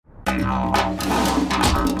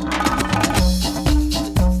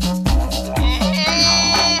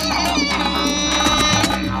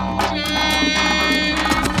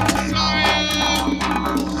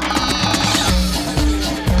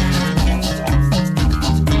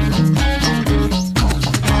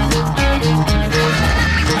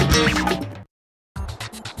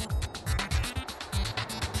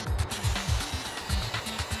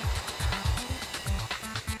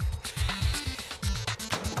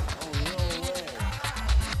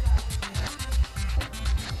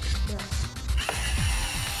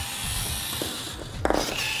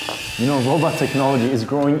You know, robot technology is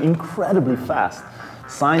growing incredibly fast.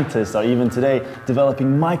 Scientists are even today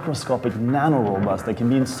developing microscopic nanorobots that can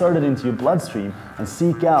be inserted into your bloodstream and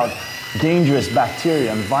seek out dangerous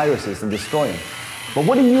bacteria and viruses and destroy them. But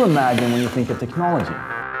what do you imagine when you think of technology?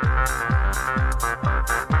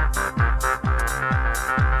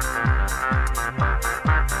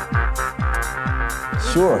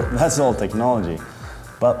 Sure, that's all technology.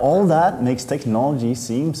 But all that makes technology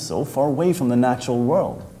seem so far away from the natural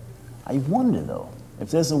world. I wonder, though, if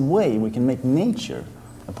there's a way we can make nature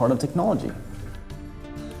a part of technology.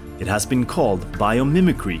 It has been called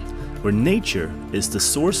biomimicry, where nature is the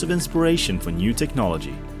source of inspiration for new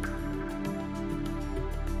technology.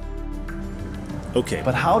 Okay,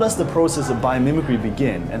 but how does the process of biomimicry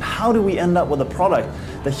begin, and how do we end up with a product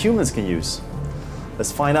that humans can use?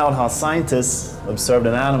 Let's find out how scientists observed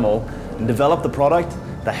an animal and developed a product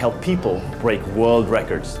that helped people break world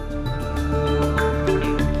records.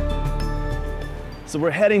 So we're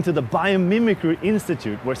heading to the Biomimicry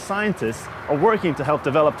Institute, where scientists are working to help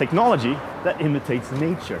develop technology that imitates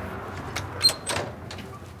nature.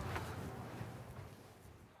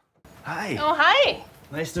 Hi. Oh, hi.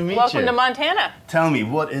 Nice to meet you. Welcome to Montana. Tell me,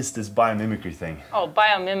 what is this biomimicry thing? Oh,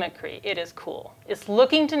 biomimicry. It is cool. It's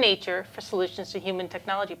looking to nature for solutions to human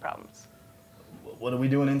technology problems. What are we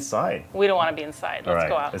doing inside? We don't want to be inside. Let's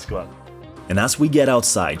go out. Let's go out. and as we get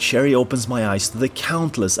outside, Sherry opens my eyes to the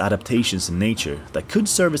countless adaptations in nature that could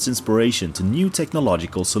serve as inspiration to new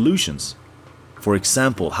technological solutions. For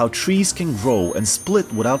example, how trees can grow and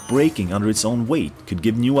split without breaking under its own weight could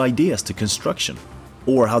give new ideas to construction.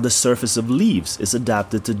 Or how the surface of leaves is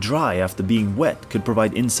adapted to dry after being wet could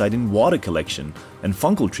provide insight in water collection and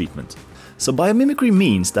fungal treatment. So biomimicry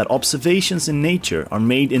means that observations in nature are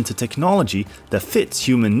made into technology that fits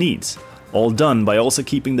human needs, all done by also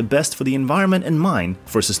keeping the best for the environment in mind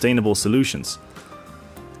for sustainable solutions.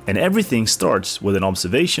 And everything starts with an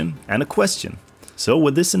observation and a question. So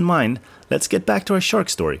with this in mind, let's get back to our shark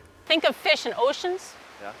story. Think of fish in oceans.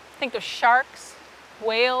 Yeah. Think of sharks,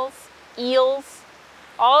 whales, eels.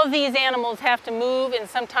 All of these animals have to move in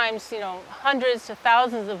sometimes, hundreds to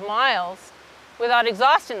thousands of miles without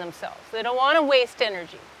exhausting themselves. They don't want to waste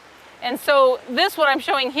energy. And so what I'm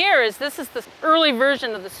showing here is this is the early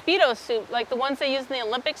version of the Speedo suit, like the ones they used in the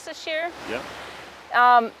Olympics this year.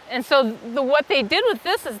 Yeah. And so what they did with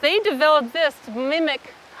this is they developed this to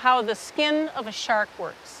mimic how the skin of a shark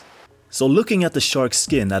works. So looking at the shark's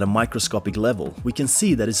skin at a microscopic level, we can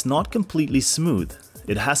see that it's not completely smooth.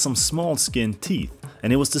 It has some small skin teeth,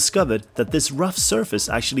 and it was discovered that this rough surface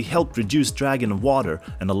actually helped reduce drag in the water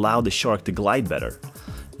and allow the shark to glide better.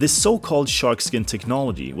 This so-called shark skin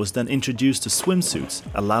technology was then introduced to swimsuits,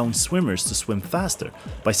 allowing swimmers to swim faster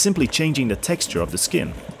by simply changing the texture of the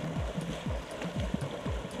skin.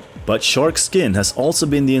 But shark skin has also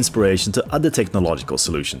been the inspiration to other technological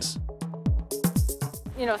solutions.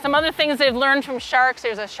 Some other things they've learned from sharks,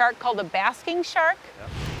 there's a shark called a basking shark. Yeah.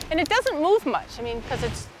 And it doesn't move much, because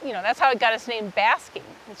it's, that's how it got its name basking.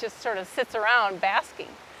 It just sort of sits around basking.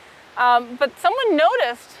 But someone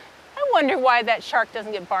noticed, I wonder why that shark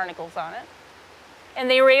doesn't get barnacles on it. And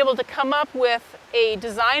they were able to come up with a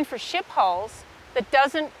design for ship hulls that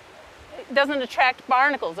doesn't attract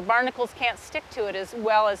barnacles. The barnacles can't stick to it as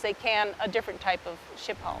well as they can a different type of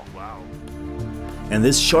ship hull. Wow. And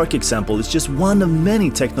this shark example is just one of many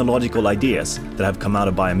technological ideas that have come out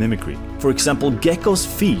of biomimicry. For example, geckos'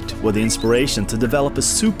 feet were the inspiration to develop a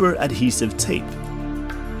super adhesive tape.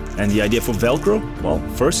 And the idea for Velcro, well,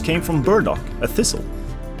 first came from burdock, a thistle.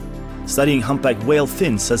 Studying humpback whale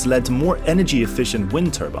fins has led to more energy-efficient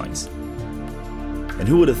wind turbines. And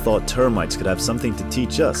who would have thought termites could have something to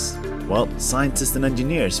teach us? Well, scientists and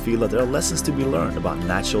engineers feel that there are lessons to be learned about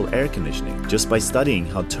natural air conditioning just by studying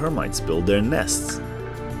how termites build their nests.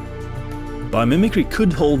 Biomimicry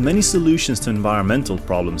could hold many solutions to environmental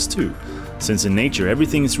problems too, since in nature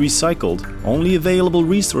everything is recycled, only available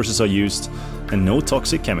resources are used, and no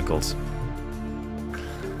toxic chemicals.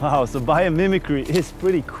 Wow, so biomimicry is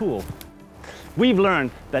pretty cool. We've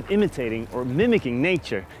learned that imitating or mimicking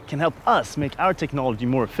nature can help us make our technology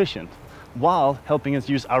more efficient. while helping us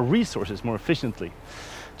use our resources more efficiently.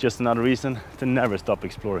 Just another reason to never stop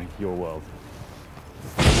exploring your world.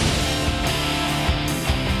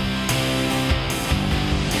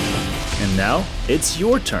 And now, it's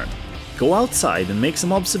your turn. Go outside and make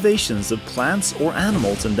some observations of plants or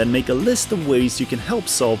animals, and then make a list of ways you can help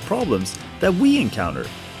solve problems that we encounter,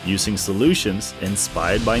 using solutions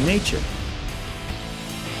inspired by nature.